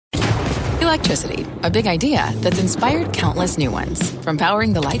Electricity, a big idea that's inspired countless new ones. From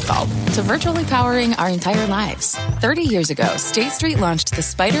powering the light bulb to virtually powering our entire lives. 30 years ago, State Street launched the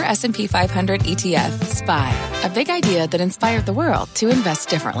Spider S&P 500 ETF, SPY. A big idea that inspired the world to invest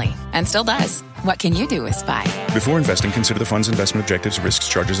differently. And still does. What can you do with SPY? Before investing, consider the fund's investment objectives, risks,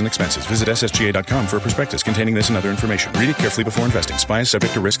 charges, and expenses. Visit ssga.com for a prospectus containing this and other information. Read it carefully before investing. SPY is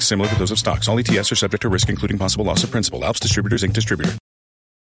subject to risks similar to those of stocks. All ETFs are subject to risk, including possible loss of principal. Alps Distributors, Inc. Distributor.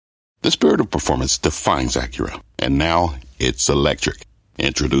 The spirit of performance defines Acura, and now it's electric.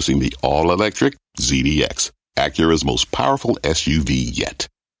 Introducing the all-electric ZDX, Acura's most powerful SUV yet.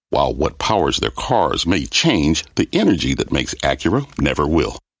 While what powers their cars may change, the energy that makes Acura never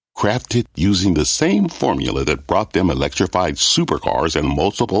will. Crafted using the same formula that brought them electrified supercars and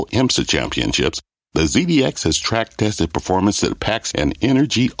multiple IMSA championships, the ZDX has track-tested performance that packs an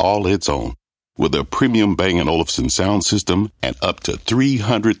energy all its own. With a premium Bang & Olufsen sound system and up to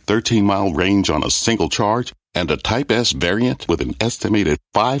 313-mile range on a single charge, and a Type S variant with an estimated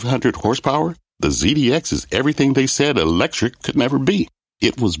 500 horsepower, the ZDX is everything they said electric could never be.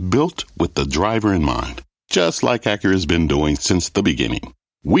 It was built with the driver in mind, just like Acura's been doing since the beginning.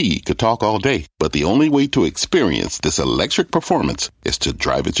 We could talk all day, but the only way to experience this electric performance is to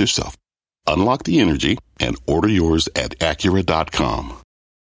drive it yourself. Unlock the energy and order yours at Acura.com.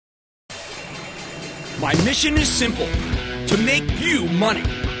 My mission is simple, to make you money.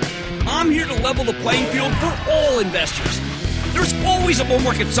 I'm here to level the playing field for all investors. There's always a bull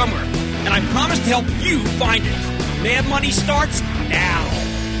market somewhere, and I promise to help you find it. Mad Money starts now.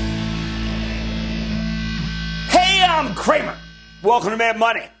 Hey, I'm Cramer. Welcome to Mad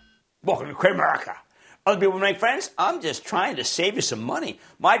Money. Welcome to Cramerica. Other people make friends? I'm just trying to save you some money.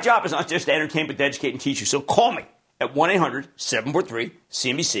 My job is not just to entertain, but to educate and teach you. So call me at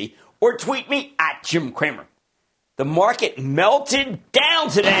 1-800-743-CNBC or tweet me at Jim Cramer. The market melted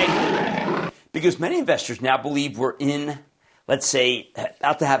down today because many investors now believe we're in, let's say,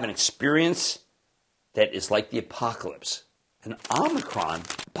 about to have an experience that is like the apocalypse, an Omicron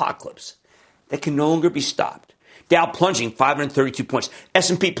apocalypse that can no longer be stopped. Dow plunging 532 points.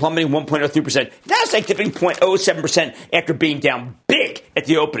 S&P plummeting 1.03%. Nasdaq dipping 0.07% after being down big at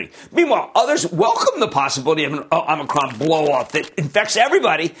the opening. Meanwhile, others welcome the possibility of an Omicron blow-off that infects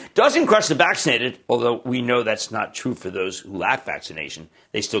everybody, doesn't crush the vaccinated, although we know that's not true for those who lack vaccination.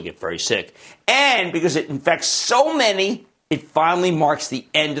 They still get very sick. And because it infects so many, it finally marks the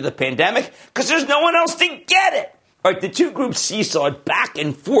end of the pandemic because there's no one else to get it. All right, the two groups seesawed back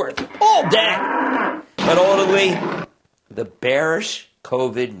and forth all day. But ultimately, the bearish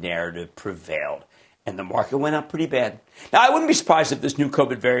COVID narrative prevailed, and the market went up pretty bad. Now, I wouldn't be surprised if this new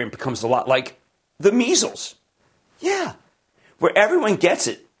COVID variant becomes a lot like the measles. Yeah, where everyone gets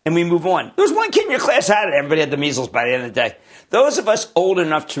it, and we move on. There was one kid in your class had it. Everybody had the measles by the end of the day. Those of us old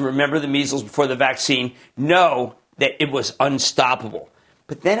enough to remember the measles before the vaccine know that it was unstoppable.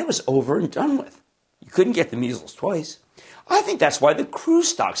 But then it was over and done with. You couldn't get the measles twice. I think that's why the cruise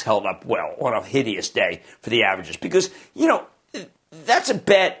stocks held up well on a hideous day for the averages. Because, you know, that's a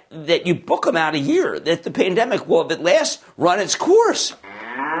bet that you book them out a year, that the pandemic will, if it lasts, run its course.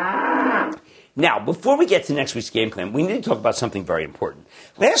 Now, before we get to next week's game plan, we need to talk about something very important.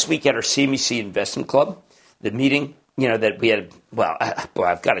 Last week at our CMEC Investment Club, the meeting, you know, that we had, well, boy,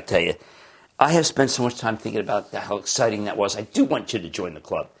 I've got to tell you, I have spent so much time thinking about how exciting that was. I do want you to join the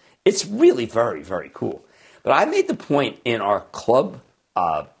club. It's really very, very cool. But I made the point in our club,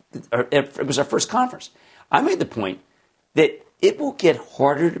 it was our first conference. I made the point that it will get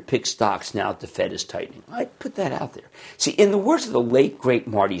harder to pick stocks now that the Fed is tightening. I put that out there. See, in the words of the late, great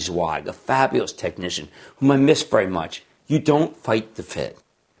Marty Zweig, a fabulous technician whom I miss very much, you don't fight the Fed.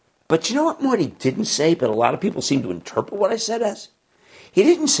 But you know what Marty didn't say, but a lot of people seem to interpret what I said as? He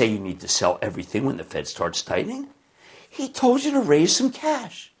didn't say you need to sell everything when the Fed starts tightening. He told you to raise some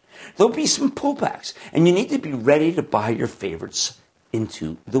cash. There'll be some pullbacks, and you need to be ready to buy your favorites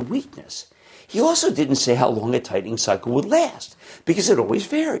into the weakness. He also didn't say how long a tightening cycle would last, because it always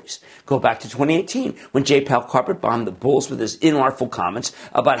varies. Go back to 2018, when Jay Powell carpet-bombed the bulls with his inartful comments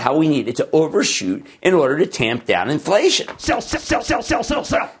about how we needed to overshoot in order to tamp down inflation. Sell.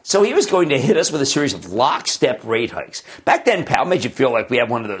 So he was going to hit us with a series of lockstep rate hikes. Back then, Powell made you feel like we had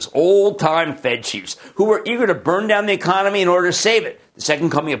one of those old-time Fed chiefs who were eager to burn down the economy in order to save it. The second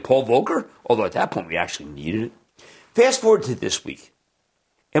coming of Paul Volcker, although at that point we actually needed it. Fast forward to this week.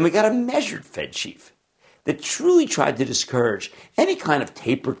 And we got a measured Fed chief that truly tried to discourage any kind of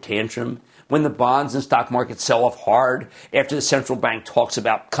taper tantrum when the bonds and stock markets sell off hard after the central bank talks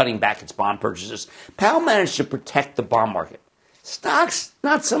about cutting back its bond purchases. Powell managed to protect the bond market. Stocks,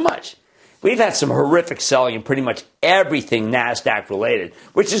 not so much. We've had some horrific selling in pretty much everything NASDAQ related,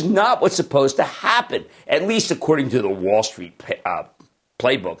 which is not what's supposed to happen, at least according to the Wall Street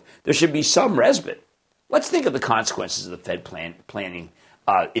playbook. There should be some respite. Let's think of the consequences of the Fed planning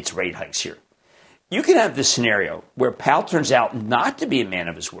its rate hikes here. You can have this scenario where Powell turns out not to be a man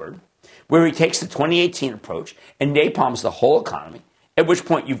of his word, where he takes the 2018 approach and napalms the whole economy, at which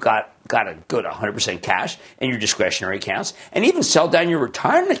point you've got a good 100% cash in your discretionary accounts, and even sell down your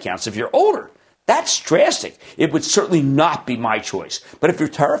retirement accounts if you're older. That's drastic. It would certainly not be my choice. But if you're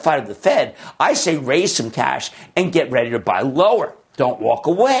terrified of the Fed, I say raise some cash and get ready to buy lower. Don't walk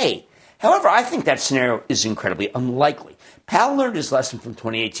away. However, I think that scenario is incredibly unlikely. Powell learned his lesson from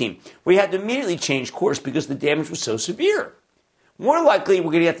 2018, where he had to immediately change course because the damage was so severe. More likely,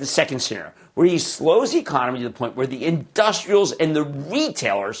 we're going to get the second scenario, where he slows the economy to the point where the industrials and the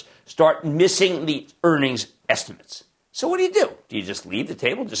retailers start missing the earnings estimates. So what do? Do you just leave the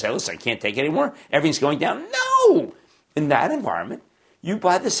table? Just say, listen, I can't take it anymore? Everything's going down? No! In that environment, you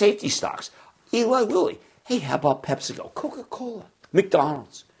buy the safety stocks. Eli Lilly. Hey, how about PepsiCo? Coca-Cola?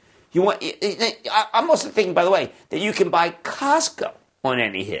 McDonald's? I'm also thinking, by the way, that you can buy Costco on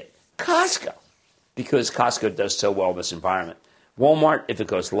any hit. Costco. Because Costco does so well in this environment. Walmart, if it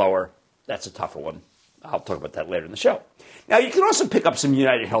goes lower, that's a tougher one. I'll talk about that later in the show. Now, you can also pick up some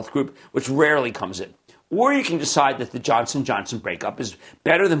United Health Group, which rarely comes in. Or you can decide that the Johnson & Johnson breakup is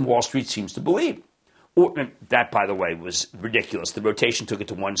better than Wall Street seems to believe. That, by the way, was ridiculous. The rotation took it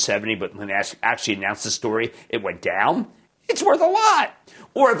to 170, but when they actually announced the story, it went down. It's worth a lot.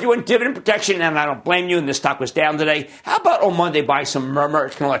 Or if you want dividend protection, and I don't blame you, and the stock was down today, how about on Monday buying some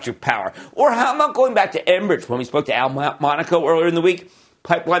American Electric Power? Or how about going back to Enbridge when we spoke to Al Monaco earlier in the week?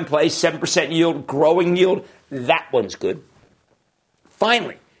 Pipeline play, 7% yield, growing yield. That one's good.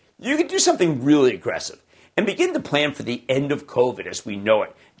 Finally, you can do something really aggressive and begin to plan for the end of COVID as we know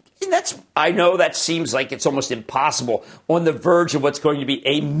it. And I know that seems like it's almost impossible on the verge of what's going to be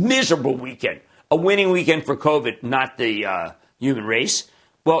a miserable weekend, a winning weekend for COVID, not the human race.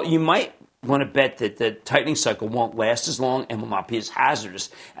 Well, you might want to bet that the tightening cycle won't last as long and will not be as hazardous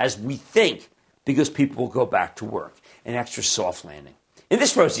as we think because people will go back to work. An extra soft landing. In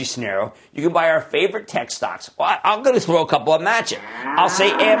this rosy scenario, you can buy our favorite tech stocks. Well, I'm going to throw a couple of them at you. I'll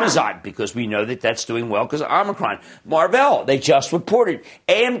say Amazon, because we know that that's doing well because of Omicron. Marvell, they just reported.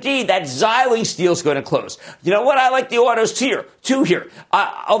 AMD, that Xilinx deal is going to close. You know what? I like the autos too here.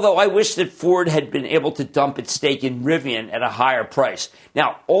 Although I wish that Ford had been able to dump its stake in Rivian at a higher price.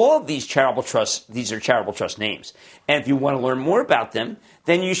 Now, all of these these are charitable trust names. And if you want to learn more about them,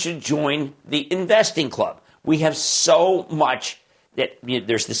 then you should join the investing club. We have so much.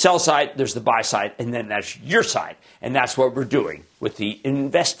 There's the sell side, there's the buy side, and then that's your side. And that's what we're doing with the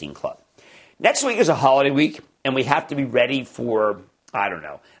Investing Club. Next week is a holiday week, and we have to be ready for,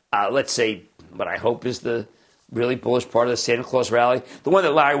 let's say what I hope is the really bullish part of the Santa Claus rally. The one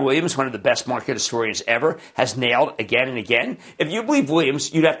that Larry Williams, one of the best market historians ever, has nailed again and again. If you believe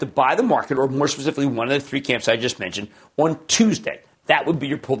Williams, you'd have to buy the market, or more specifically one of the three camps I just mentioned, on Tuesday. That would be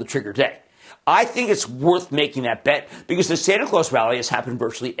your pull the trigger day. I think it's worth making that bet because the Santa Claus rally has happened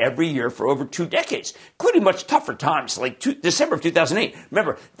virtually every year for over 2 decades, including much tougher times like December of 2008.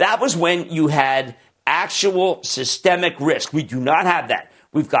 Remember, that was when you had actual systemic risk. We do not have that.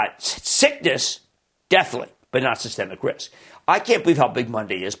 We've got sickness, definitely, but not systemic risk. I can't believe how big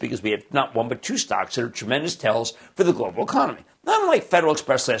Monday is because we have not one but 2 stocks that are tremendous tells for the global economy. Not unlike Federal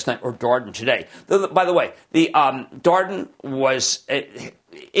Express last night or Darden today. By the way, the Darden was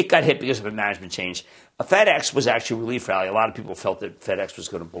it got hit because of a management change. FedEx was actually a relief rally. A lot of people felt that FedEx was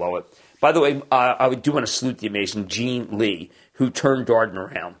going to blow it. By the way, I do want to salute the amazing Gene Lee, who turned Darden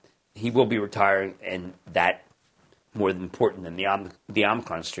around. He will be retiring, and that, more important than the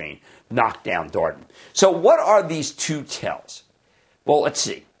Omicron strain, knocked down Darden. So what are these 2 tells? Well, let's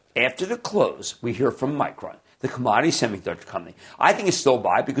see. After the close, we hear from Micron, the commodity semiconductor company. I think it's still a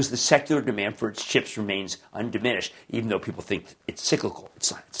buy because the secular demand for its chips remains undiminished, even though people think it's cyclical.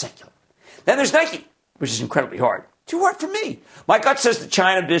 It's not. It's secular. Then there's Nike, which is incredibly hard. Too hard for me. My gut says the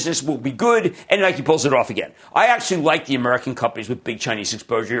China business will be good, and Nike pulls it off again. I actually like the American companies with big Chinese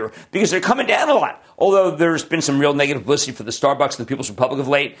exposure here because they're coming down a lot. Although there's been some real negative publicity for the Starbucks and the People's Republic of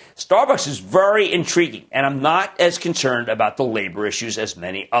late, Starbucks is very intriguing, and I'm not as concerned about the labor issues as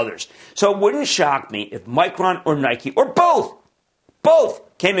many others. So it wouldn't shock me if Micron or Nike, or both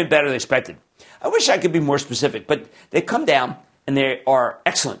came in better than expected. I wish I could be more specific, but they come down, and they are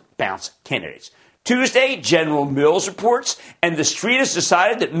excellent bounce candidates. Tuesday, General Mills reports, and the street has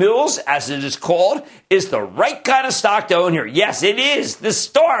decided that Mills, as it is called, is the right kind of stock to own here. Yes, it is the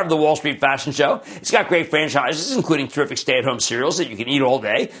star of the Wall Street fashion show. It's got great franchises, including terrific stay-at-home cereals that you can eat all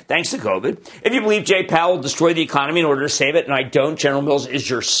day, thanks to COVID. If you believe Jay Powell will destroy the economy in order to save it, and I don't, General Mills is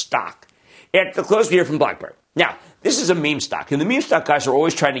your stock. At the close, we hear from BlackBerry. Now, this is a meme stock, and the meme stock guys are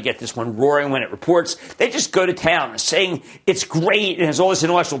always trying to get this one roaring when it reports. They just go to town saying it's great and has all this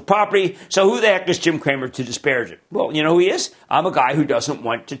intellectual property, so who the heck is Jim Cramer to disparage it? Well, you know who he is? I'm a guy who doesn't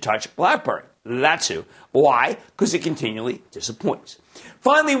want to touch BlackBerry. That's who. Why? Because it continually disappoints.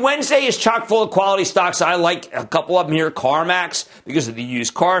 Finally, Wednesday is chock full of quality stocks. I like a couple of them here. CarMax, because of the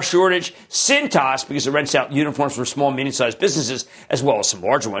used car shortage. Cintas, because it rents out uniforms for small and medium-sized businesses, as well as some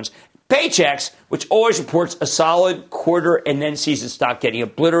larger ones. Paychex, which always reports a solid quarter and then sees its stock getting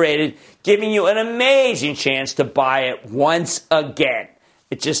obliterated, giving you an amazing chance to buy it once again.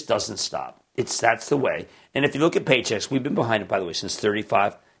 It just doesn't stop. That's the way. And if you look at Paychex, we've been behind it, by the way, since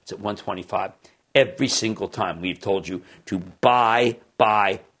 35. It's at 125. Every single time we've told you to buy.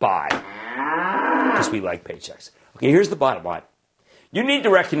 Because we like Paychex. Okay, here's the bottom line. You need to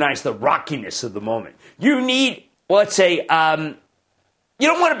recognize the rockiness of the moment. You need, let's say, you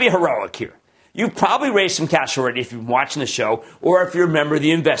don't want to be heroic here. You've probably raised some cash already if you've been watching the show or if you're a member of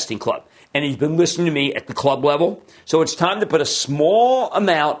the investing club. And you've been listening to me at the club level. So it's time to put a small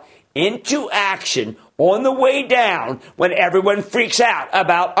amount into action on the way down when everyone freaks out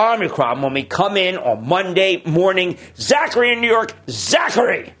about Omicron when we come in on Monday morning. Zachary in New York.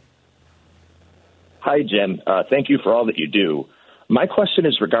 Zachary. Hi, Jim. Thank you for all that you do. My question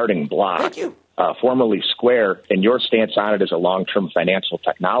is regarding Block. Thank you. Formerly Square, and your stance on it as a long-term financial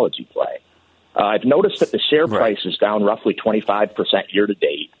technology play. I've noticed that the share price is down roughly 25%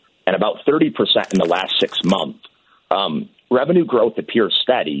 year-to-date and about 30% in the last 6 months. Revenue growth appears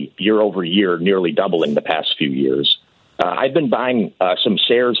steady year-over-year, nearly doubling the past few years. I've been buying some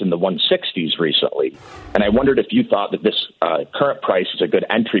shares in the 160s recently, and I wondered if you thought that this current price is a good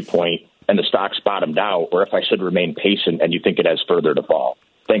entry point and the stock's bottomed out, or if I should remain patient and you think it has further to fall.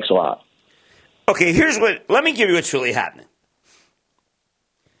 Thanks a lot. Okay, let me give you what's really happening.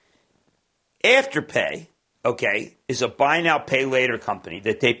 Afterpay, is a buy now, pay later company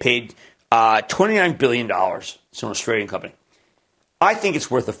that they paid $29 billion. It's an Australian company. I think it's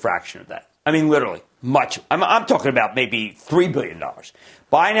worth a fraction of that. I mean, literally, much. I'm talking about maybe $3 billion.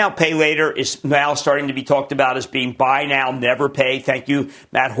 Buy now, pay later is now starting to be talked about as being buy now, never pay. Thank you,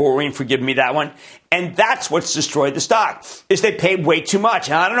 Matt Horween, for giving me that one. And that's what's destroyed the stock, is they paid way too much.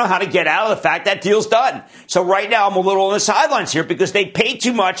 And I don't know how to get out of the fact that deal's done. So right now I'm a little on the sidelines here because they paid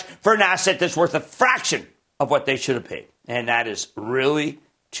too much for an asset that's worth a fraction of what they should have paid. And that is really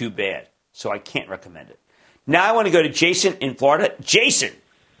too bad. So I can't recommend it. Now I want to go to Jason in Florida. Jason.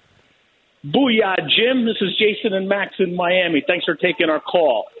 Booyah, Jim. This is Jason and Max in Miami. Thanks for taking our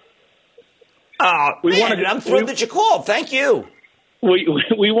call. I'm thrilled that you called. Thank you.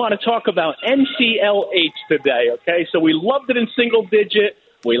 We want to talk about NCLH today, okay? So we loved it in single digit.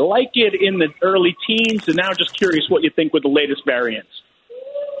 We like it in the early teens. And now just curious what you think with the latest variants.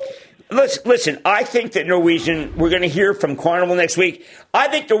 Listen, I think that Norwegian, we're going to hear from Carnival next week. I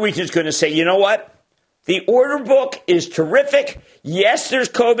think Norwegian's going to say, you know what? The order book is terrific. Yes, there's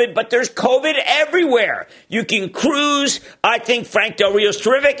COVID, but there's COVID everywhere. You can cruise. I think Frank Del Rio's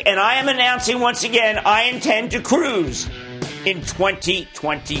terrific, and I am announcing once again I intend to cruise in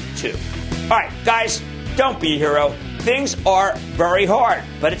 2022. All right, guys, don't be a hero. Things are very hard,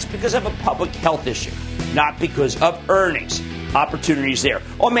 but it's because of a public health issue, not because of earnings. Opportunities there.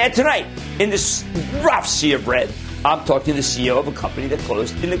 Oh, man, tonight, in this rough sea of red, I'm talking to the CEO of a company that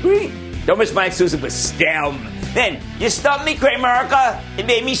closed in the green. Don't miss my exclusive with STEM. Then, you stumped me, Cramerica. It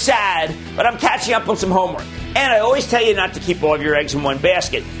made me sad, but I'm catching up on some homework. And I always tell you not to keep all of your eggs in one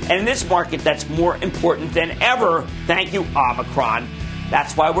basket. And in this market, that's more important than ever. Thank you, Omicron.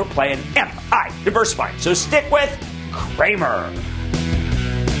 That's why we're playing MI, diversified. So stick with Cramer.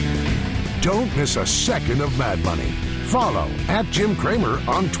 Don't miss a second of Mad Money. Follow @Jim Cramer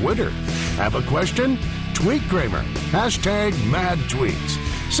on Twitter. Have a question? Tweet Cramer. #MadTweets.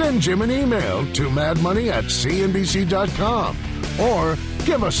 Send Jim an email to madmoney@cnbc.com or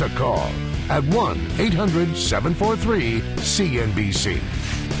give us a call at 1-800-743-CNBC.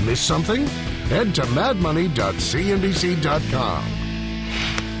 Miss something? Head to madmoney.cnbc.com.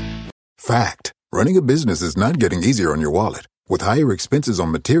 Fact. Running a business is not getting easier on your wallet. With higher expenses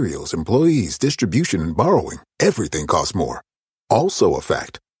on materials, employees, distribution, and borrowing, everything costs more. Also a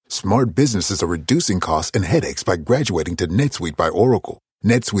fact. Smart businesses are reducing costs and headaches by graduating to NetSuite by Oracle.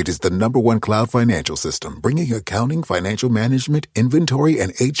 NetSuite is the #1 cloud financial system, bringing accounting, financial management, inventory,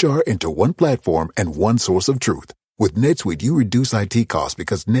 and HR into one platform and one source of truth. With NetSuite, you reduce IT costs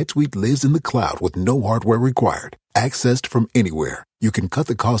because NetSuite lives in the cloud with no hardware required. Accessed from anywhere, you can cut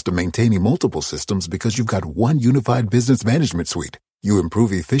the cost of maintaining multiple systems because you've got one unified business management suite. You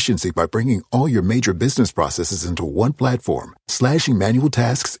improve efficiency by bringing all your major business processes into one platform, slashing manual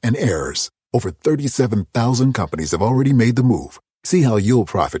tasks and errors. Over 37,000 companies have already made the move. See how you'll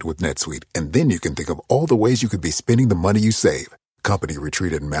profit with NetSuite, and then you can think of all the ways you could be spending the money you save. Company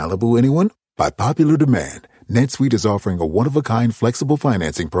retreat in Malibu, anyone? By popular demand, NetSuite is offering a one-of-a-kind flexible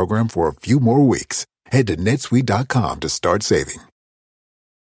financing program for a few more weeks. Head to netsuite.com to start saving.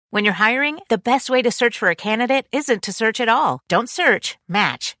 When you're hiring, the best way to search for a candidate isn't to search at all. Don't search,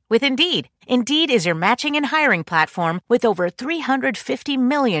 match with Indeed. Indeed is your matching and hiring platform with over 350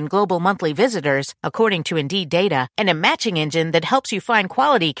 million global monthly visitors, according to Indeed data, and a matching engine that helps you find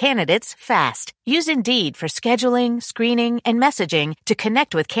quality candidates fast. Use Indeed for scheduling, screening, and messaging to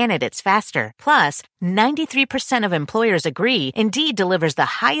connect with candidates faster. Plus, 93% of employers agree Indeed delivers the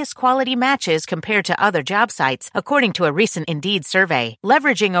highest quality matches compared to other job sites, according to a recent Indeed survey.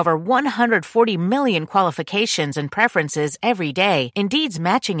 Leveraging over 140 million qualifications and preferences every day, Indeed's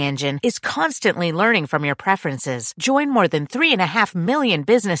matching engine is constantly learning from your preferences. Join more than 3.5 million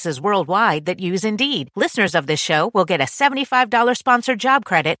businesses worldwide that use Indeed. Listeners of this show will get a $75 sponsored job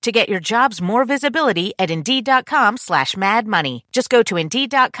credit to get your jobs more visibility at Indeed.com/madmoney. Just go to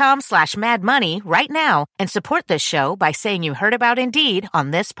Indeed.com/madmoney right now and support this show by saying you heard about Indeed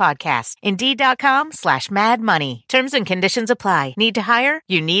on this podcast. Indeed.com/madmoney. Terms and conditions apply. Need to hire?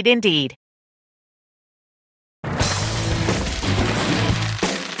 You need Indeed.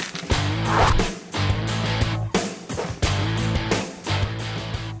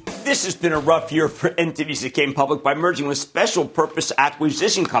 This has been a rough year for entities that came public by merging with special purpose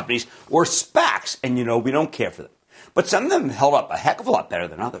acquisition companies, or SPACs, and we don't care for them. But some of them held up a heck of a lot better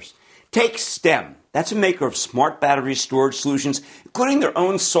than others. Take STEM. That's a maker of smart battery storage solutions, including their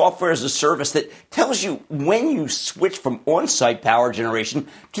own software as a service that tells you when you switch from on-site power generation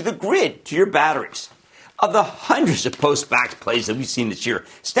to the grid to your batteries. Of the hundreds of post-SPAC plays that we've seen this year,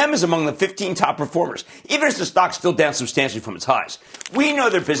 STEM is among the 15 top performers, even as the stock's still down substantially from its highs. We know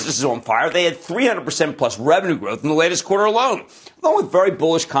their business is on fire. They had 300% plus revenue growth in the latest quarter alone, along with very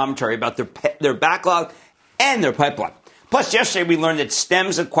bullish commentary about their backlog and their pipeline. Plus, yesterday we learned that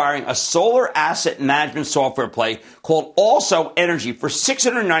STEM's acquiring a solar asset management software play called Also Energy for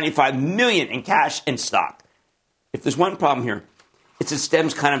 $695 million in cash and stock. If there's one problem here, it's that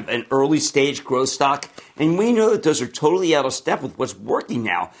STEM's kind of an early-stage growth stock, and we know that those are totally out of step with what's working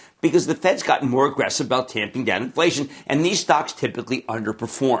now because the Fed's gotten more aggressive about tamping down inflation, and these stocks typically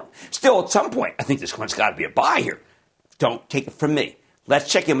underperform. Still, at some point, I think this one's got to be a buy here. Don't take it from me. Let's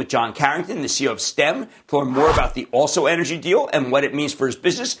check in with John Carrington, the CEO of STEM, to learn more about the Also Energy deal and what it means for his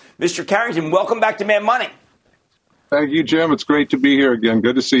business. Mr. Carrington, welcome back to Mad Money. Thank you, Jim. It's great to be here again.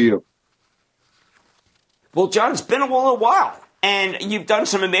 Good to see you. Well, John, it's been a little while. And you've done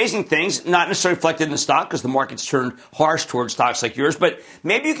some amazing things, not necessarily reflected in the stock because the market's turned harsh towards stocks like yours. But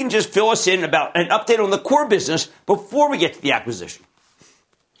maybe you can just fill us in about an update on the core business before we get to the acquisition.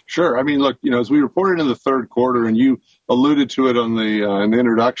 Sure. I mean, look, as we reported in the third quarter, and you alluded to it on in the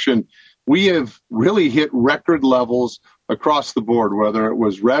introduction, we have really hit record levels across the board, whether it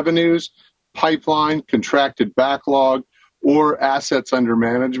was revenues, pipeline, contracted backlog, or assets under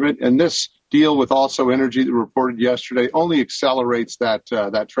management. And this deal with Also Energy that reported yesterday only accelerates that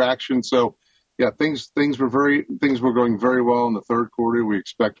traction. So, yeah, things were going very well in the third quarter. We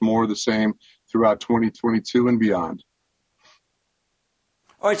expect more of the same throughout 2022 and beyond.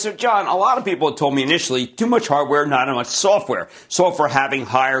 All right, so John, a lot of people had told me initially too much hardware, not enough software. Software having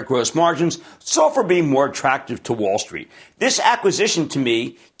higher gross margins, software being more attractive to Wall Street. This acquisition to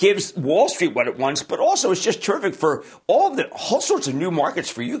me gives Wall Street what it wants, but also it's just terrific for all sorts of new markets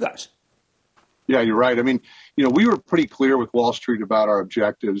for you guys. Yeah, you're right. I mean, we were pretty clear with Wall Street about our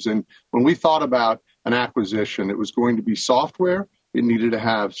objectives. And when we thought about an acquisition, it was going to be software. It needed to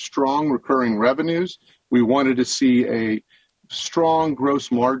have strong recurring revenues. We wanted to see a strong gross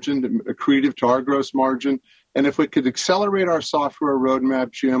margin, accretive to our gross margin. And if we could accelerate our software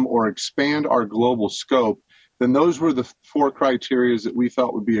roadmap, Jim, or expand our global scope, then those were the four criteria that we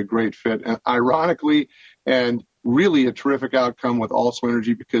thought would be a great fit. And ironically, and really a terrific outcome with Also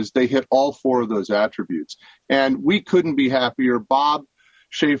Energy because they hit all four of those attributes. And we couldn't be happier. Bob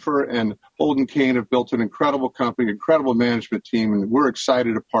Schaefer and Holden Kane have built an incredible company, incredible management team, and we're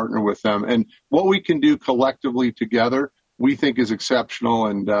excited to partner with them. And what we can do collectively together, we think is exceptional,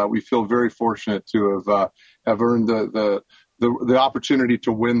 and we feel very fortunate to have earned the the opportunity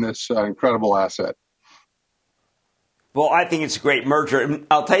to win this incredible asset. Well, I think it's a great merger. And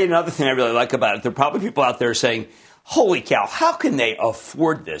I'll tell you another thing I really like about it. There are probably people out there saying, holy cow, how can they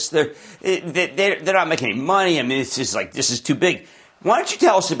afford this? They're not making any money. I mean, it's just like, this is too big. Why don't you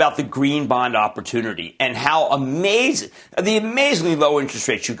tell us about the green bond opportunity and how the amazingly low interest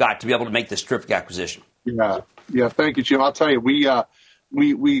rates you got to be able to make this terrific acquisition? Yeah. Thank you, Jim. I'll tell you,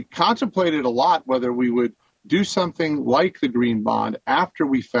 we contemplated a lot whether we would do something like the green bond after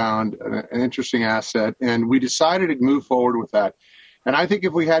we found an interesting asset, and we decided to move forward with that. And I think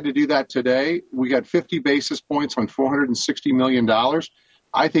if we had to do that today, we got 50 basis points on $460 million.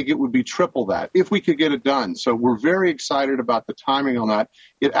 I think it would be triple that if we could get it done. So we're very excited about the timing on that.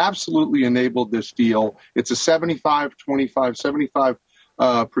 It absolutely enabled this deal. It's a 75%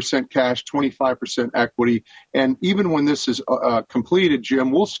 cash, 25% equity. And even when this is completed,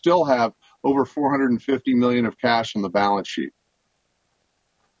 Jim, we'll still have over $450 million of cash on the balance sheet.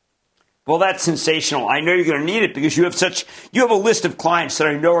 Well, that's sensational. I know you're going to need it because you have a list of clients that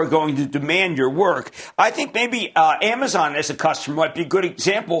I know are going to demand your work. I think maybe Amazon as a customer might be a good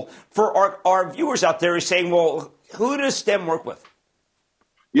example for our viewers out there who's saying, well, who does STEM work with?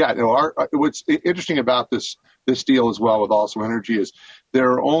 Yeah, no, what's interesting about this deal as well with Also Energy is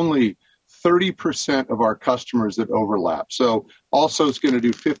there are only 30% of our customers that overlap. So Also is going to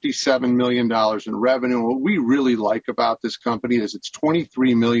do $57 million in revenue. What we really like about this company is it's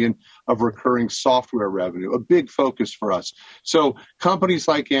 $23 million of recurring software revenue, a big focus for us. So companies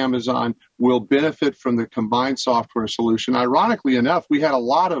like Amazon will benefit from the combined software solution. Ironically enough, we had a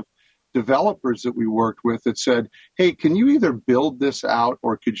lot of developers that we worked with that said, hey, can you either build this out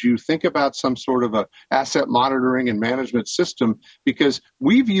or could you think about some sort of a asset monitoring and management system? Because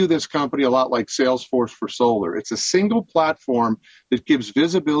we view this company a lot like Salesforce for solar. It's a single platform that gives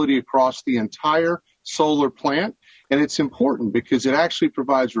visibility across the entire solar plant. And it's important because it actually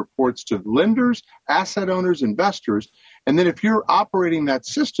provides reports to lenders, asset owners, investors. And then if you're operating that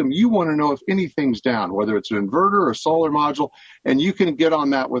system, you want to know if anything's down, whether it's an inverter or a solar module, and you can get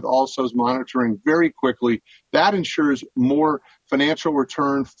on that with Also's monitoring very quickly. That ensures more financial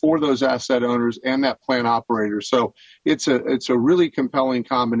return for those asset owners and that plant operator. So it's a really compelling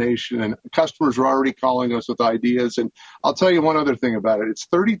combination, and customers are already calling us with ideas. And I'll tell you one other thing about it. It's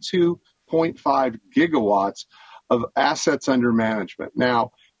 32.5 gigawatts of assets under management.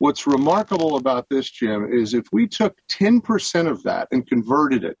 Now, what's remarkable about this, Jim, is if we took 10% of that and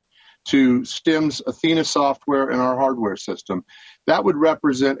converted it to STEM's Athena software and our hardware system, that would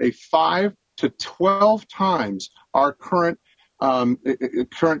represent a 5 to 12 times our current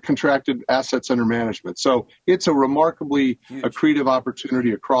contracted assets under management. So it's a remarkably accretive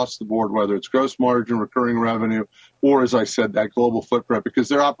opportunity across the board, whether it's gross margin, recurring revenue, or, as I said, that global footprint, because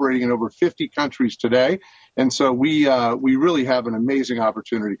they're operating in over 50 countries today. And so we really have an amazing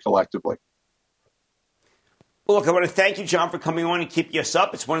opportunity collectively. Well, look, I want to thank you, John, for coming on and keeping us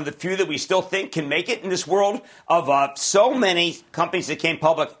up. It's one of the few that we still think can make it in this world of so many companies that came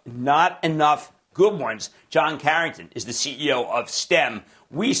public, not enough good ones. John Carrington is the CEO of STEM.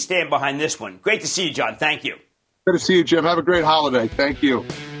 We stand behind this one. Great to see you, John. Thank you. Good to see you, Jim. Have a great holiday. Thank you.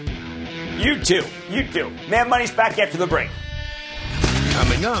 You too. You too. Mad Money's back after the break.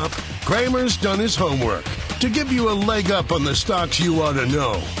 Coming up, Cramer's done his homework to give you a leg up on the stocks you ought to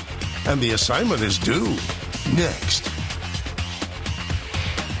know. And the assignment is due next.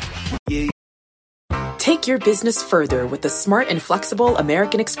 Take your business further with the smart and flexible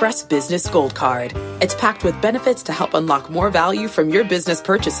American Express Business Gold Card. It's packed with benefits to help unlock more value from your business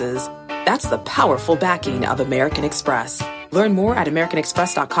purchases. That's the powerful backing of American Express. Learn more at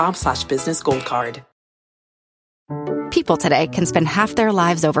americanexpress.com/businessgoldcard. People today can spend half their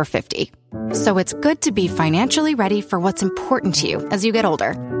lives over 50. So it's good to be financially ready for what's important to you as you get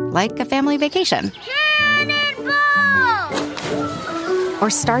older, like a family vacation. Or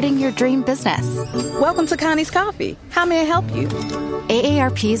starting your dream business. Welcome to Connie's Coffee. How may I help you?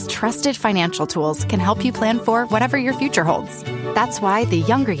 AARP's trusted financial tools can help you plan for whatever your future holds. That's why the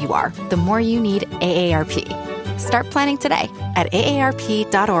younger you are, the more you need AARP. Start planning today at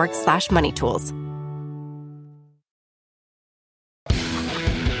aarp.org/moneytools.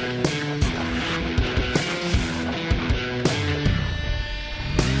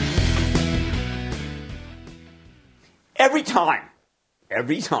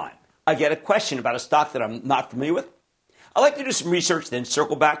 Every time I get a question about a stock that I'm not familiar with, I like to do some research, then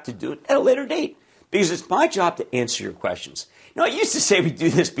circle back to do it at a later date, because it's my job to answer your questions. I used to say we do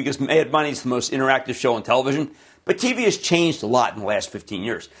this because Mad Money is the most interactive show on television, but TV has changed a lot in the last 15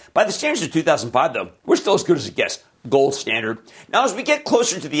 years. By the standards of 2005, though, we're still as good as it gets. gold standard. Now, as we get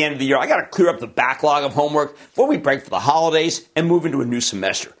closer to the end of the year, I got to clear up the backlog of homework before we break for the holidays and move into a new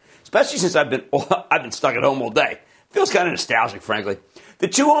semester, especially since I've been stuck at home all day. Feels kind of nostalgic, frankly. The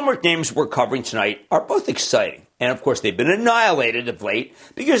two homework names we're covering tonight are both exciting. And, of course, they've been annihilated of late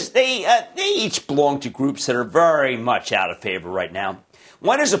because they each belong to groups that are very much out of favor right now.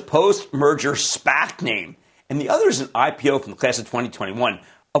 One is a post-merger SPAC name, and the other is an IPO from the class of 2021,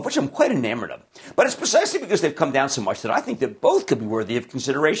 of which I'm quite enamored of. But it's precisely because they've come down so much that I think that both could be worthy of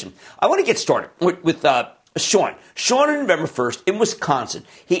consideration. I want to get started with Sean. Sean on November 1st in Wisconsin,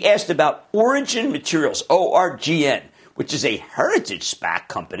 he asked about Origin Materials, ORGN, which is a heritage SPAC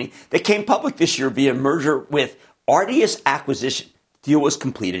company that came public this year via merger with Ardius Acquisition. The deal was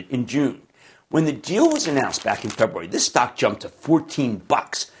completed in June. When the deal was announced back in February, this stock jumped to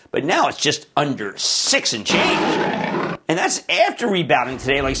 $14, but now it's just under $6 and change. And that's after rebounding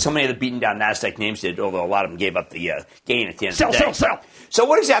today, like so many of the beaten down NASDAQ names did, although a lot of them gave up the gain at the end of the day. Sell. So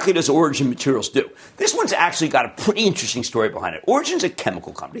what exactly does Origin Materials do? This one's actually got a pretty interesting story behind it. Origin's a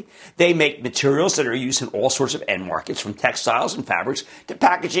chemical company. They make materials that are used in all sorts of end markets, from textiles and fabrics to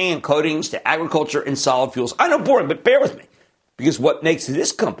packaging and coatings to agriculture and solid fuels. I know, boring, but bear with me. Because what makes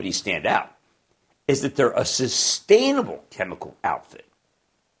this company stand out is that they're a sustainable chemical outfit.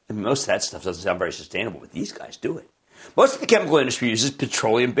 And most of that stuff doesn't sound very sustainable, but these guys do it. Most of the chemical industry uses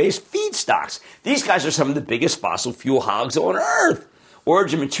petroleum-based feedstocks. These guys are some of the biggest fossil fuel hogs on Earth.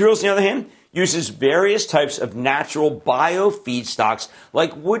 Origin Materials, on the other hand, uses various types of natural bio-feedstocks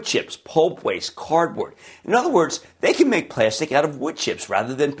like wood chips, pulp waste, cardboard. In other words, they can make plastic out of wood chips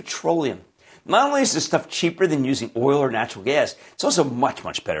rather than petroleum. Not only is this stuff cheaper than using oil or natural gas, it's also much,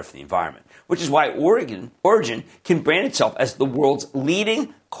 much better for the environment, which is why Origin can brand itself as the world's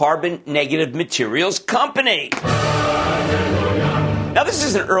leading carbon-negative materials company. Now, this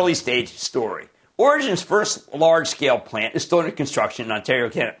is an early-stage story. Origin's first large-scale plant is still under construction in Ontario,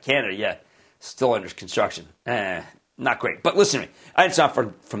 Canada. Yeah, still under construction. Not great. But listen to me. It's not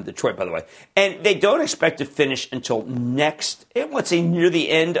from Detroit, by the way. And they don't expect to finish until let's say near the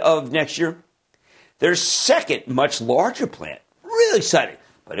end of next year. Their second, much larger plant, really exciting,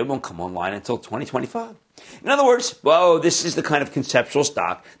 but it won't come online until 2025. In other words, this is the kind of conceptual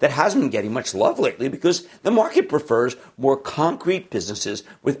stock that hasn't been getting much love lately because the market prefers more concrete businesses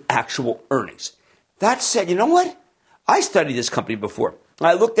with actual earnings. That said, you know what? I studied this company before.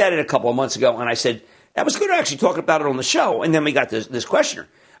 I looked at it a couple of months ago, and I said, that was good to actually talk about it on the show. And then we got this questioner.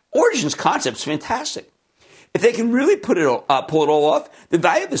 Origin's concept is fantastic. If they can really pull it all off, the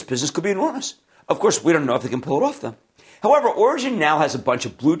value of this business could be enormous. Of course, we don't know if they can pull it off, though. However, Origin now has a bunch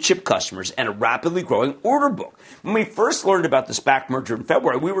of blue-chip customers and a rapidly growing order book. When we first learned about the SPAC merger in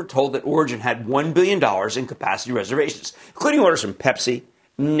February, we were told that Origin had $1 billion in capacity reservations, including orders from Pepsi,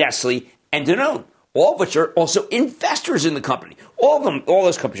 Nestle, and Danone, all of which are also investors in the company. All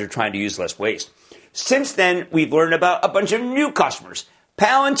those companies are trying to use less waste. Since then, we've learned about a bunch of new customers,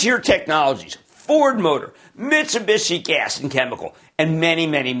 Palantir Technologies, Ford Motor, Mitsubishi Gas and Chemical, and many,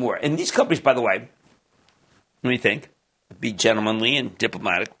 many more. And these companies, by the way, let me think, be gentlemanly and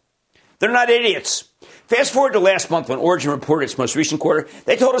diplomatic, they're not idiots. Fast forward to last month when Origin reported its most recent quarter,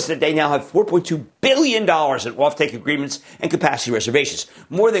 they told us that they now have $4.2 billion in offtake agreements and capacity reservations,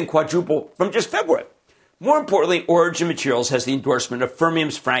 more than quadruple from just February. More importantly, Origin Materials has the endorsement of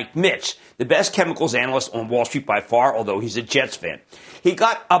Fermium's Frank Mitch, the best chemicals analyst on Wall Street by far, although he's a Jets fan. He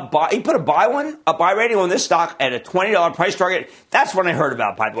put a buy rating on this stock at a $20 price target. That's what I heard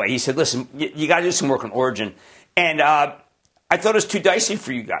about, by the way. He said, listen, you got to do some work on Origin. And I thought it was too dicey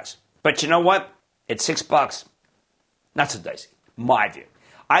for you guys. But you know what? It's $6. Not so dicey. My view.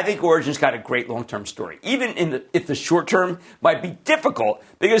 I think Origin's got a great long-term story, even if the short term might be difficult,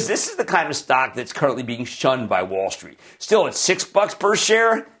 because this is the kind of stock that's currently being shunned by Wall Street. Still, at $6 per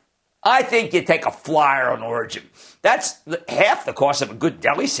share, I think you take a flyer on Origin. That's half the cost of a good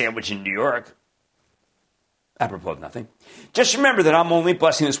deli sandwich in New York. Apropos of nothing. Just remember that I'm only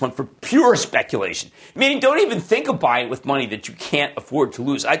blessing this one for pure speculation. Meaning, don't even think of buying with money that you can't afford to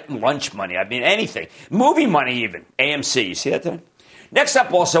lose. Lunch money, anything. Movie money even. AMC, you see that there? Next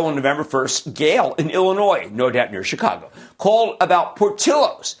up, also on November 1st, Gale in Illinois, no doubt near Chicago, called about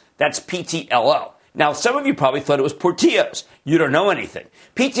Portillo's. That's PTLO. Now, some of you probably thought it was Portillo's. You don't know anything.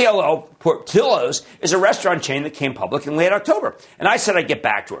 Portillo's, is a restaurant chain that came public in late October. And I said I'd get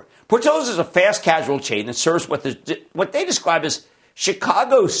back to her. Portillo's is a fast casual chain that serves what they describe as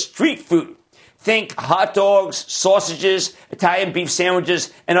Chicago street food. Think hot dogs, sausages, Italian beef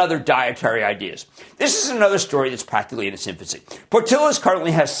sandwiches, and other dietary ideas. This is another story that's practically in its infancy. Portillo's currently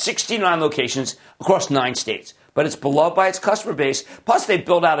has 69 locations across 9 states. but it's beloved by its customer base. Plus, they've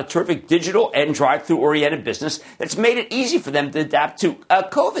built out a terrific digital and drive-through oriented business that's made it easy for them to adapt to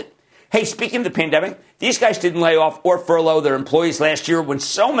COVID. Hey, speaking of the pandemic, these guys didn't lay off or furlough their employees last year when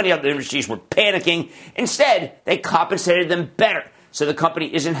so many other industries were panicking. Instead, they compensated them better, so the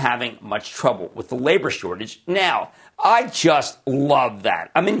company isn't having much trouble with the labor shortage now. I just love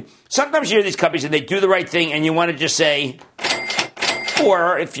that. I mean, sometimes you hear these companies and they do the right thing and you want to just say,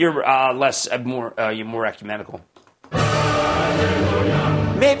 or if you're you're more ecumenical,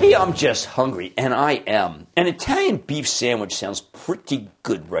 maybe I'm just hungry, and I am. An Italian beef sandwich sounds pretty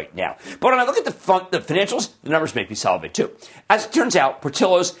good right now. But when I look at the financials, the numbers make me salivate too. As it turns out,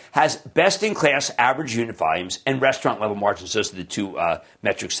 Portillo's has best-in-class average unit volumes and restaurant-level margins. Those are the two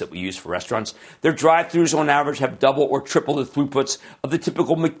metrics that we use for restaurants. Their drive-thrus on average have double or triple the throughputs of the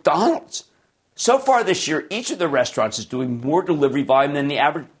typical McDonald's. So far this year, each of the restaurants is doing more delivery volume than the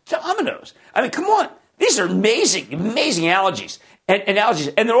average Domino's. I mean, come on. These are amazing analogies. And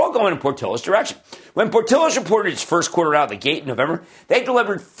they're all going in Portillo's direction. When Portillo's reported its first quarter out of the gate in November, they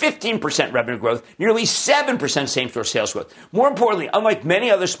delivered 15% revenue growth, nearly 7% same-store sales growth. More importantly, unlike many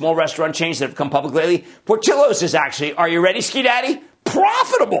other small restaurant chains that have come public lately, Portillo's is actually, are you ready, Ski Daddy?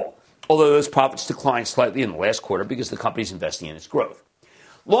 Profitable! Although those profits declined slightly in the last quarter because the company's investing in its growth.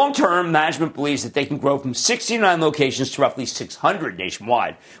 Long-term, management believes that they can grow from 69 locations to roughly 600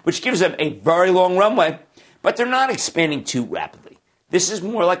 nationwide, which gives them a very long runway, but they're not expanding too rapidly. This is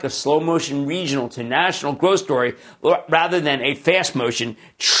more like a slow-motion regional to national growth story rather than a fast-motion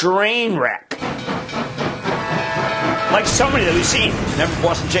train wreck. Like so many that we've seen. Remember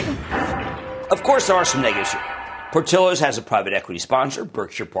Boston Chicken? Of course, there are some negatives here. Portillo's has a private equity sponsor,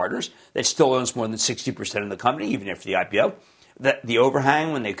 Berkshire Partners, that still owns more than 60% of the company, even after the IPO. The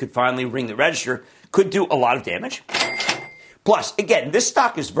overhang, when they could finally ring the register, could do a lot of damage. Plus, again, this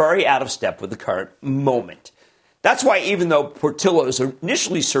stock is very out of step with the current moment. That's why even though Portillo's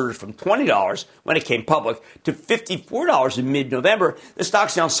initially surged from $20 when it came public to $54 in mid-November, the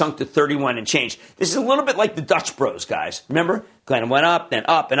stock's now sunk to $31 and change. This is a little bit like the Dutch Bros, guys. Remember? Kind of went up, then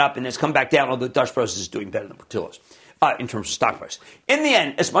up, and up, and it's come back down, although the Dutch Bros is doing better than Portillo's in terms of stock price. In the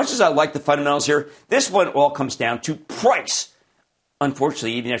end, as much as I like the fundamentals here, this one all comes down to price.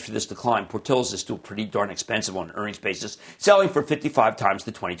 Unfortunately, even after this decline, Portillo's is still pretty darn expensive on an earnings basis, selling for 55 times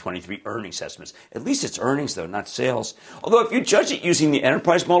the 2023 earnings estimates. At least it's earnings, though, not sales. Although if you judge it using the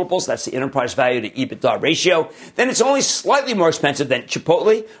enterprise multiples, that's the enterprise value to EBITDA ratio, then it's only slightly more expensive than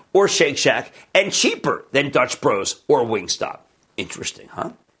Chipotle or Shake Shack and cheaper than Dutch Bros or Wingstop. Interesting,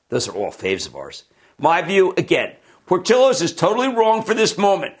 huh? Those are all faves of ours. My view, again, Portillo's is totally wrong for this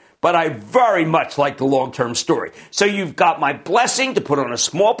moment. But I very much like the long-term story. So you've got my blessing to put on a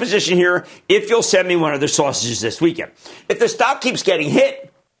small position here if you'll send me one of their sausages this weekend. If the stock keeps getting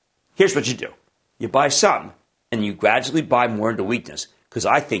hit, here's what you do. You buy some, and you gradually buy more into weakness, because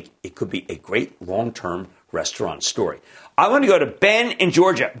I think it could be a great long-term restaurant story. I want to go to Ben in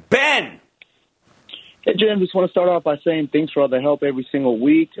Georgia. Ben! Hey, Jim, just want to start off by saying thanks for all the help every single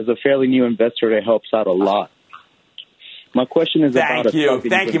week. As a fairly new investor, it helps out a lot. My question is about a stock.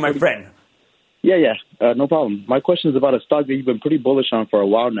 Thank you, my friend. Yeah, no problem. My question is about a stock that you've been pretty bullish on for a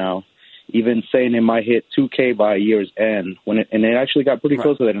while now, even saying it might hit 2K by year's end, and it actually got pretty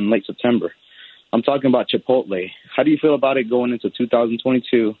close to that in late September. I'm talking about Chipotle. How do you feel about it going into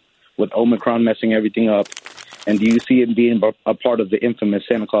 2022 with Omicron messing everything up? And do you see it being a part of the infamous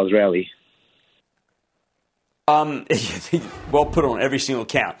Santa Claus rally? Well put on every single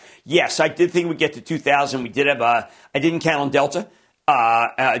count. Yes, I did think we'd get to 2000. We did have I didn't count on Delta.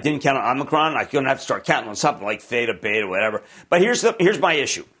 I didn't count on Omicron. I'm going to have to start counting on something like Theta, Beta, whatever. But here's my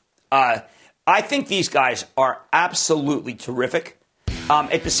issue. I think these guys are absolutely terrific.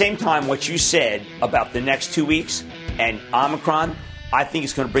 At the same time, what you said about the next 2 weeks and Omicron, I think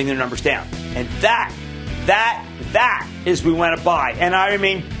it's going to bring their numbers down. And that is we want to buy. And I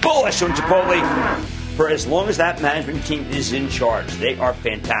remain bullish on Chipotle for as long as that management team is in charge. They are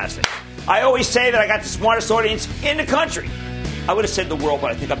fantastic. I always say that I got the smartest audience in the country. I would have said the world,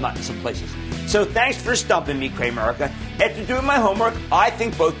 but I think I'm not in some places. So thanks for stumping me, Cramerica. After doing my homework, I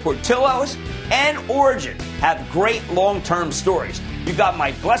think both Portillo's and Origin have great long-term stories. You got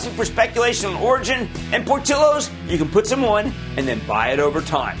my blessing for speculation on Origin and Portillo's. You can put some on and then buy it over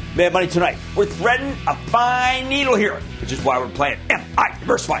time. Mad Money tonight. We're threading a fine needle here, which is why we're playing MI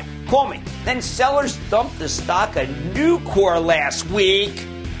Diversified. Call me. Then sellers dumped the stock of Nucor last week.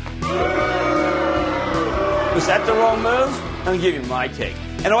 Was that the wrong move? I'll give you my take.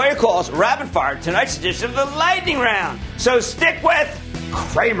 And all your calls, rapid fire, tonight's edition of the Lightning Round. So stick with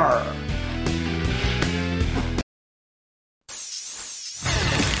Cramer.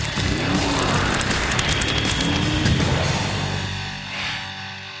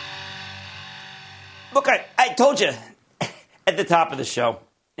 told you at the top of the show,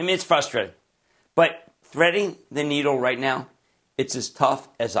 I mean, it's frustrating. But threading the needle right now, it's as tough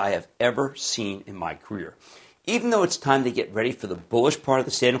as I have ever seen in my career. Even though it's time to get ready for the bullish part of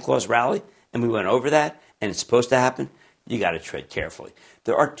the Santa Claus rally, and we went over that, and it's supposed to happen, you got to tread carefully.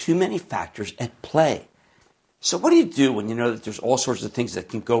 There are too many factors at play. So what do you do when you know that there's all sorts of things that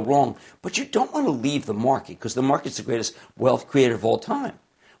can go wrong, but you don't want to leave the market because the market's the greatest wealth creator of all time?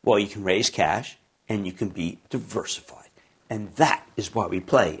 Well, you can raise cash and you can be diversified. And that is why we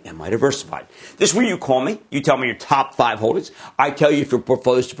play Am I Diversified? This is where you call me. You tell me your top 5 holdings. I tell you if your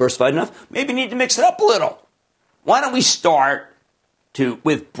portfolio is diversified enough. Maybe you need to mix it up a little. Why don't we start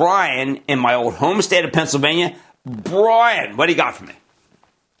with Brian in my old home state of Pennsylvania. Brian, what do you got for me?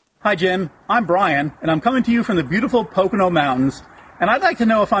 Hi, Jim. I'm Brian, and I'm coming to you from the beautiful Pocono Mountains, and I'd like to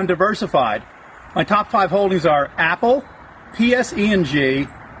know if I'm diversified. My top 5 holdings are Apple, PSE&G,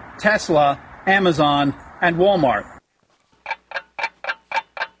 Tesla, Amazon, and Walmart.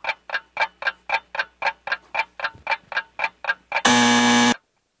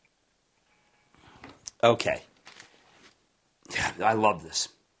 Okay. I love this.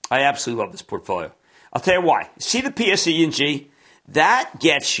 I absolutely love this portfolio. I'll tell you why. See the PSE&G? That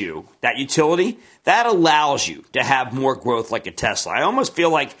gets you, that utility, that allows you to have more growth like a Tesla. I almost feel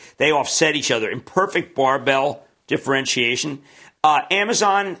like they offset each other in perfect barbell differentiation.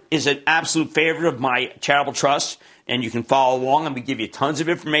 Amazon is an absolute favorite of my charitable trust, and you can follow along, and we give you tons of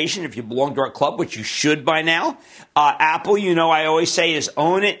information if you belong to our club, which you should by now. Apple, I always say is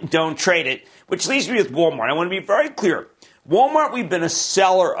own it, don't trade it, which leaves me with Walmart. I want to be very clear. Walmart, we've been a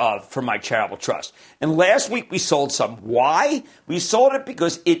seller of for my charitable trust. And last week we sold some. Why? We sold it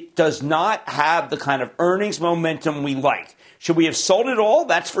because it does not have the kind of earnings momentum we like. Should we have sold it all?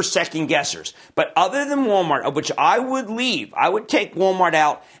 That's for second guessers. But other than Walmart, of which I would leave, I would take Walmart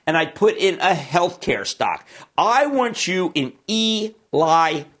out and I'd put in a healthcare stock. I want you in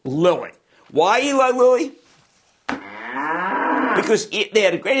Eli Lilly. Why Eli Lilly? Because they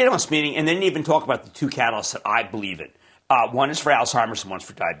had a great analyst meeting and they didn't even talk about the 2 catalysts that I believe in. One is for Alzheimer's and one's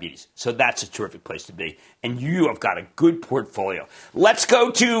for diabetes. So that's a terrific place to be. And you have got a good portfolio. Let's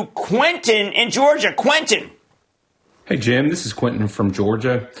go to Quentin in Georgia. Quentin. Hey, Jim. This is Quentin from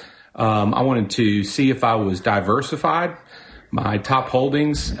Georgia. I wanted to see if I was diversified. My top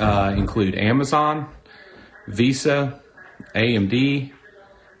holdings include Amazon, Visa, AMD,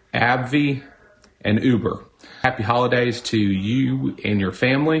 AbbVie, and Uber. Happy holidays to you and your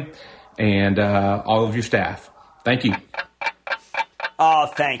family and all of your staff. Thank you. Oh,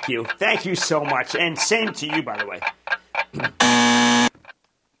 thank you. Thank you so much. And same to you, by the way.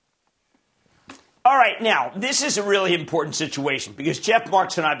 All right, now, this is a really important situation because Jeff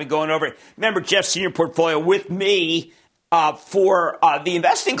Marks and I have been going over it. Remember Jeff's senior portfolio with me for the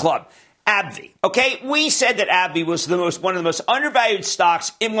investing club. AbbVie, okay? We said that AbbVie was one of the most undervalued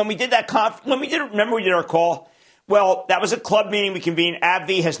stocks. And when we did that remember we did our call? Well, that was a club meeting we convened.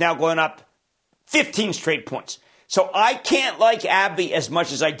 AbbVie has now gone up 15 straight points. So I can't like AbbVie as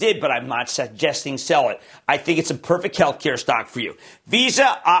much as I did, but I'm not suggesting sell it. I think it's a perfect healthcare stock for you.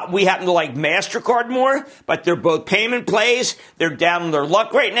 Visa, we happen to like MasterCard more, but they're both payment plays. They're down on their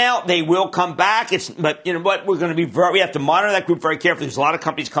luck right now. They will come back. But you know what? We have to monitor that group very carefully. There's a lot of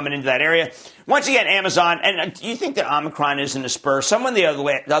companies coming into that area. Once again, Amazon. And do you think that Omicron isn't a spur? Someone the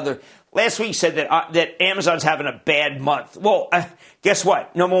other last week said that Amazon's having a bad month. Well, guess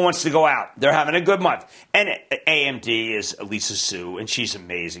what? No one wants to go out. They're having a good month. And AMD is Lisa Su, and she's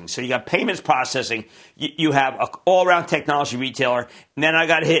amazing. So you got payments processing. You have an all-around technology retailer. And then I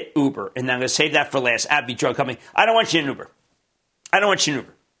got to hit Uber. And then I'm going to save that for last. AbbVie drug company. I don't want you in Uber.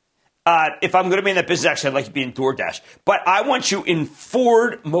 If I'm going to be in that business, actually, I'd like to be in DoorDash. But I want you in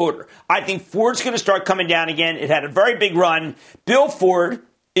Ford Motor. I think Ford's going to start coming down again. It had a very big run. Bill Ford,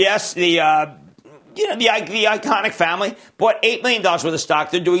 yes, the iconic family, bought $8 million worth of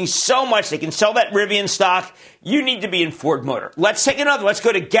stock. They're doing so much. They can sell that Rivian stock. You need to be in Ford Motor. Let's take another. Let's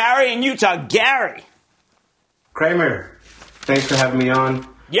go to Gary in Utah. Gary. Cramer, thanks for having me on.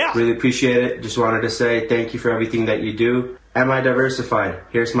 Yeah. Really appreciate it. Just wanted to say thank you for everything that you do. Am I diversified?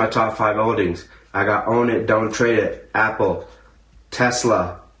 Here's my top 5 holdings. I got Own It, Don't Trade It, Apple,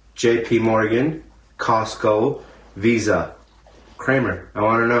 Tesla, JP Morgan, Costco, Visa. Cramer, I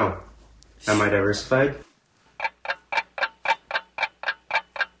want to know, am I diversified?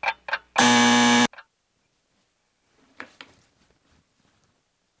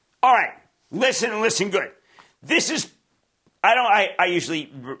 All right. Listen good. This is, I usually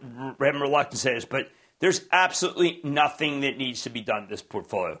am reluctant to say this, but There's absolutely nothing that needs to be done to this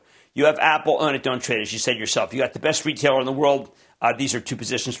portfolio. You have Apple, own it, don't trade it, as you said yourself. You got the best retailer in the world. These are two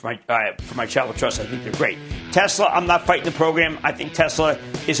positions for my Travel Trust. I think they're great. Tesla, I'm not fighting the program. I think Tesla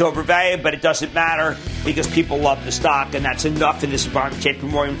is overvalued, but it doesn't matter because people love the stock, and that's enough in this environment. JP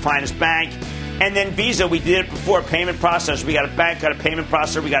Morgan, finest bank. And then Visa, we did it before, payment processor. We got a bank, got a payment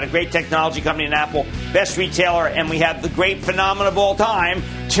processor. We got a great technology company in Apple, best retailer, and we have the great phenomenon of all time,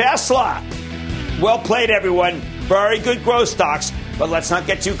 Tesla. Well played, everyone. Very good growth stocks, but let's not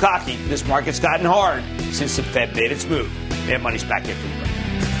get too cocky. This market's gotten hard since the Fed made its move. Mad Money's back in.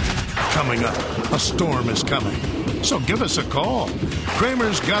 Coming up, a storm is coming. So give us a call.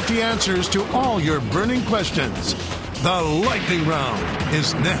 Cramer's got the answers to all your burning questions. The lightning round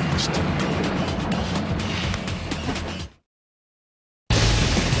is next.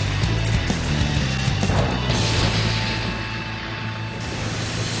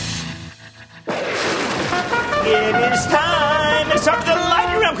 It is time. It's up to the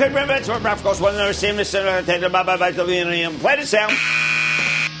lightning round. Remember, it's what Ralph goes one another. Play the sound.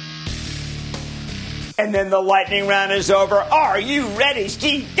 And then the lightning round is over. Are you ready,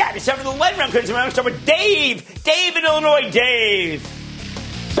 Steve? Yeah, it's time for the lightning round. We're going to start with Dave. Dave in Illinois. Dave.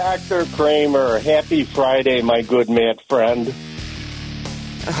 Dr. Cramer, happy Friday, my good Matt friend.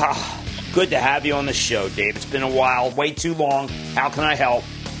 Good to have you on the show, Dave. It's been a while, way too long. How can I help?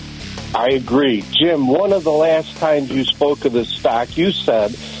 I agree. Jim, one of the last times you spoke of the stock, you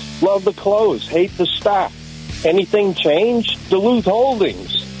said, love the close, hate the stock. Anything changed? Duluth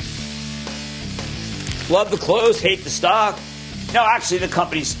Holdings. Love the close, hate the stock. No, actually, the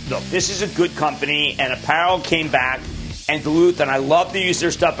company's, look, this is a good company, and apparel came back, and Duluth, and I love to use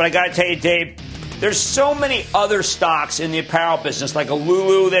their stuff, but I got to tell you, Dave, there's so many other stocks in the apparel business, like a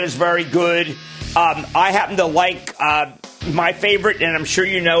Lulu that is very good. I happen to like my favorite, and I'm sure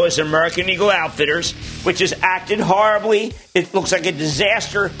you know, is American Eagle Outfitters, which has acted horribly. It looks like a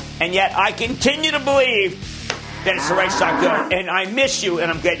disaster, and yet I continue to believe that it's the right stock good. And I miss you, and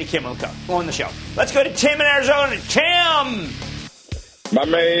I'm glad you came on the show. Let's go to Tim in Arizona. Tim! My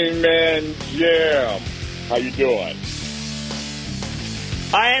main man, Jim. How you doing?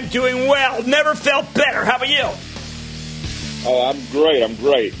 I am doing well. Never felt better. How about you? Oh, I'm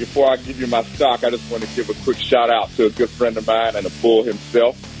great. Before I give you my stock, I just want to give a quick shout-out to a good friend of mine and a bull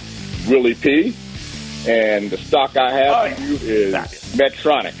himself, Willie P. And the stock I have for you is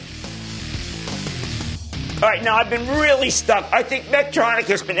Medtronic. All right, now I've been really stuck. I think Medtronic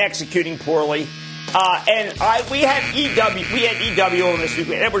has been executing poorly. And we had EW on this week.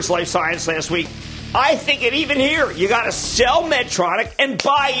 We had Edwards Life Science last week. I think it even here, you got to sell Medtronic and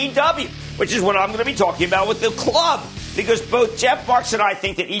buy EW, which is what I'm going to be talking about with the club. Because both Jeff Marks and I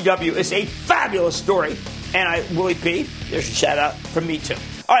think that EW is a fabulous story. And Willie P., there's a shout out from me too.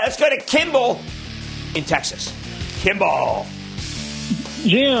 All right, let's go to Kimball in Texas. Kimball.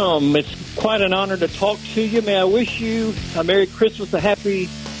 Jim, it's quite an honor to talk to you. May I wish you a Merry Christmas, a Happy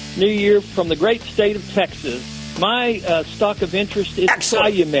New Year from the great state of Texas. My stock of interest is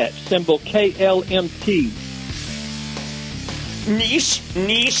Calumet, symbol KLMT. Niche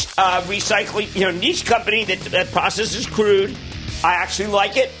recycling, niche company that processes crude. I actually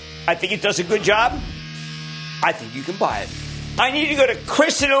like it. I think it does a good job. I think you can buy it. I need to go to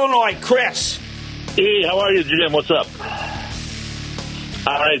Chris in Illinois. Chris. Hey, how are you, Jim? What's up?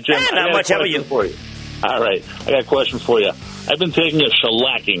 All right, Jim. Not much. How about you? For you? All right. I got a question for you. I've been taking a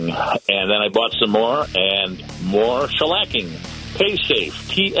shellacking, and then I bought some more and more shellacking. PaySafe,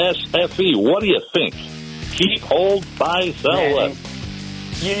 TSFE. What do you think? Keep, hold, buy, sell.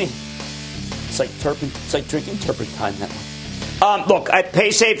 It's like It's like drinking turpentine. That one. Look, at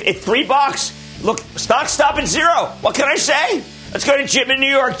PaySafe at $3. Look, stock's stopping zero. What can I say? Let's go to Jim in New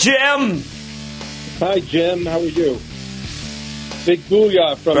York. Jim. Hi, Jim. How are you? Big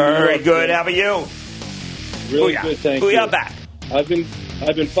booyah from New York. Very good. How about you? Really booyah. Good, thank you. Booyah back. I've been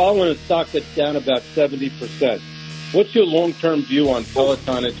following a stock that's down about 70%. What's your long-term view on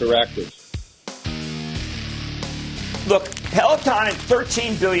Peloton Interactive? Look, Peloton at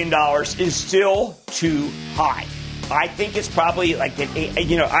 $13 billion is still too high. I think it's probably like an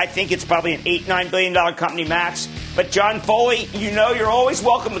 $8-9 billion company max. But John Foley, you're always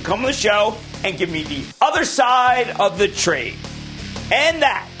welcome to come on the show and give me the other side of the trade. And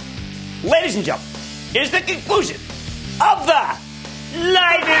that, ladies and gentlemen, is the conclusion of the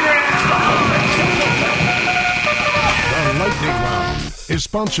Lightning Round. The Lightning Round is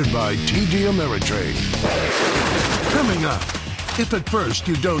sponsored by TD Ameritrade. Coming up, if at first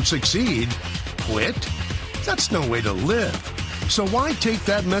you don't succeed, quit? That's no way to live. So why take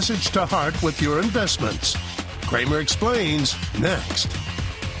that message to heart with your investments? Cramer explains next.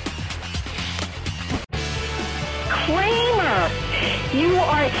 Cramer. You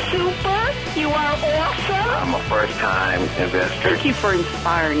are super. You are awesome. I'm a first-time investor. Thank you for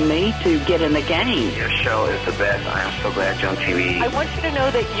inspiring me to get in the game. Your show is the best. I am so glad you're on TV. I want you to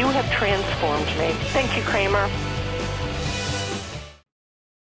know that you have transformed me. Thank you, Cramer.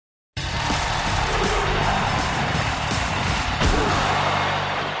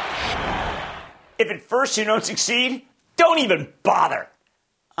 If at first you don't succeed, don't even bother.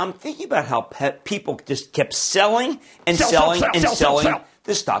 I'm thinking about how people just kept selling selling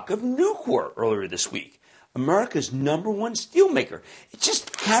the stock of Nucor earlier this week. America's #1 steelmaker. It's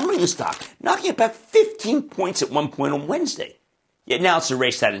just hammering the stock, knocking it back 15 points at one point on Wednesday. Yet now it's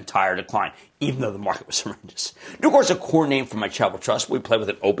erased that entire decline, even though the market was horrendous. Nucor is a core name for my charitable trust. We play with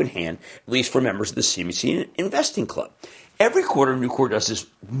an open hand, at least for members of the CMC Investing Club. Every quarter, Nucor does this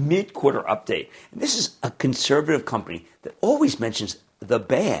mid-quarter update. And this is a conservative company that always mentions the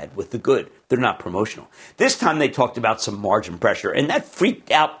bad with the good. They're not promotional. This time they talked about some margin pressure, and that freaked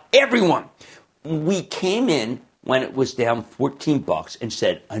out everyone. We came in when it was down $14 and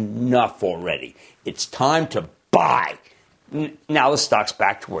said, enough already. It's time to buy. Now the stock's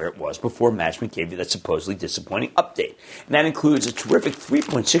back to where it was before management gave you that supposedly disappointing update. And that includes a terrific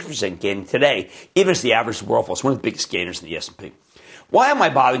 3.6% gain today, even as the average of the world falls, one of the biggest gainers in the S&P. Why am I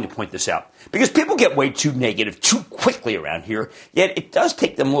bothering to point this out? Because people get way too negative too quickly around here, yet it does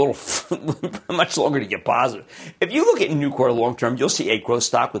take them a little much longer to get positive. If you look at Nucor long term, you'll see a growth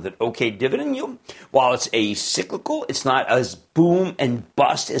stock with an okay dividend yield. While it's a cyclical, it's not as boom and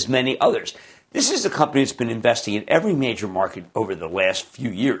bust as many others. This is a company that's been investing in every major market over the last few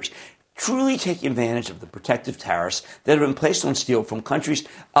years, truly taking advantage of the protective tariffs that have been placed on steel from countries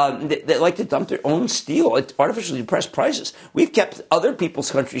that like to dump their own steel at artificially depressed prices. We've kept other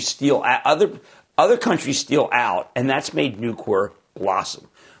people's countries' steel, other countries' steel out, and that's made Nucor blossom.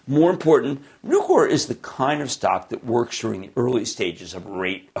 More important, Nucor is the kind of stock that works during the early stages of a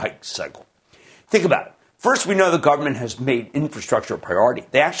rate hike cycle. Think about it. First, we know the government has made infrastructure a priority.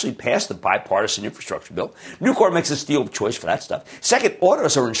 They actually passed the bipartisan infrastructure bill. Nucor makes a steel of choice for that stuff. Second,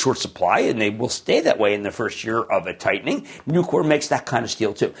 autos are in short supply, and they will stay that way in the first year of a tightening. Nucor makes that kind of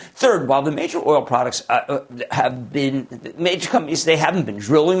steel, too. Third, while the major oil products major companies, they haven't been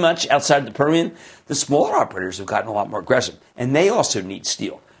drilling much outside the Permian, the smaller operators have gotten a lot more aggressive, and they also need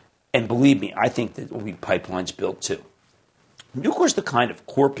steel. And believe me, I think that there will be pipelines built, too. Nucor is the kind of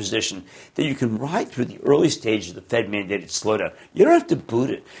core position that you can ride through the early stages of the Fed-mandated slowdown. You don't have to boot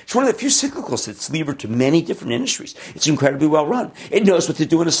it. It's one of the few cyclicals that's levered to many different industries. It's incredibly well run. It knows what to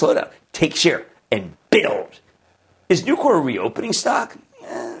do in a slowdown. Take share and build. Is Nucor a reopening stock?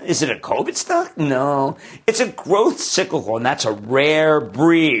 Is it a COVID stock? No. It's a growth cyclical, and that's a rare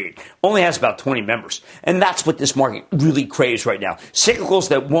breed. Only has about 20 members. And that's what this market really craves right now. Cyclicals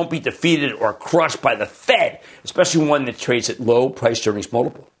that won't be defeated or crushed by the Fed, especially one that trades at low price earnings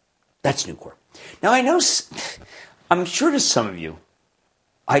multiple. That's Nucor. Now, I'm sure to some of you,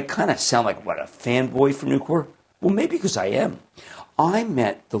 I kind of sound like, a fanboy for Nucor? Well, maybe because I am. I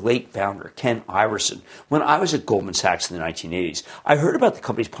met the late founder, Ken Iverson, when I was at Goldman Sachs in the 1980s. I heard about the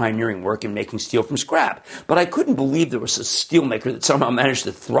company's pioneering work in making steel from scrap, but I couldn't believe there was a steel maker that somehow managed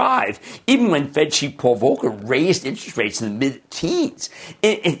to thrive, even when Fed Chief Paul Volcker raised interest rates in the mid-teens.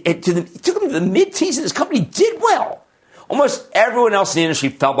 It took him to the mid-teens, and this company did well. Almost everyone else in the industry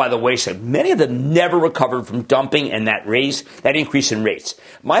fell by the wayside. Many of them never recovered from dumping and that increase in rates.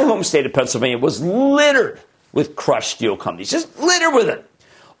 My home state of Pennsylvania was littered with crushed steel companies, just littered with it.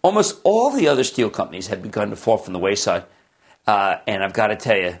 Almost all the other steel companies had begun to fall from the wayside. And I've got to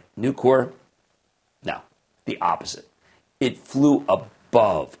tell you, Nucor, no, the opposite. It flew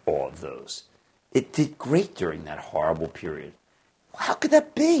above all of those. It did great during that horrible period. How could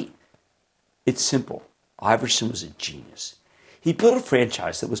that be? It's simple. Iverson was a genius. He built a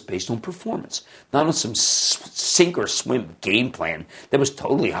franchise that was based on performance, not on some sink or swim game plan that was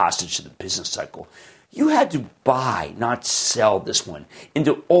totally hostage to the business cycle. You had to buy, not sell this one,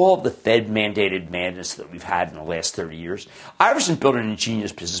 into all the Fed-mandated madness that we've had in the last 30 years. Iverson built an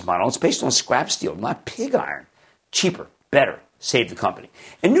ingenious business model. It's based on scrap steel, not pig iron. Cheaper, better, saved the company.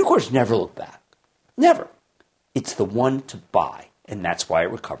 And Nucor's never looked back. Never. It's the one to buy, and that's why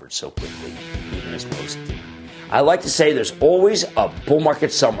it recovered so quickly, even as most did. I like to say there's always a bull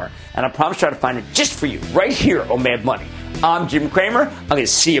market somewhere, and I promise to try to find it just for you, right here on Mad Money. I'm Jim Cramer. I'm going to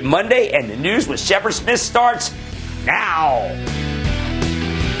see you Monday, and the news with Shepard Smith starts now.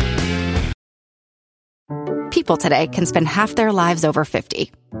 People today can spend half their lives over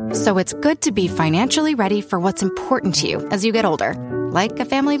 50. So it's good to be financially ready for what's important to you as you get older, like a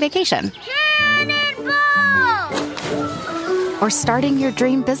family vacation. or starting your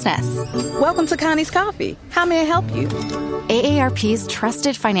dream business. Welcome to Connie's Coffee. How may I help you? AARP's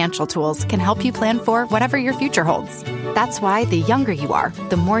trusted financial tools can help you plan for whatever your future holds. That's why the younger you are,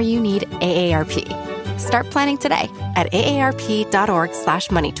 the more you need AARP. Start planning today at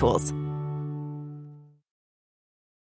aarp.org/moneytools.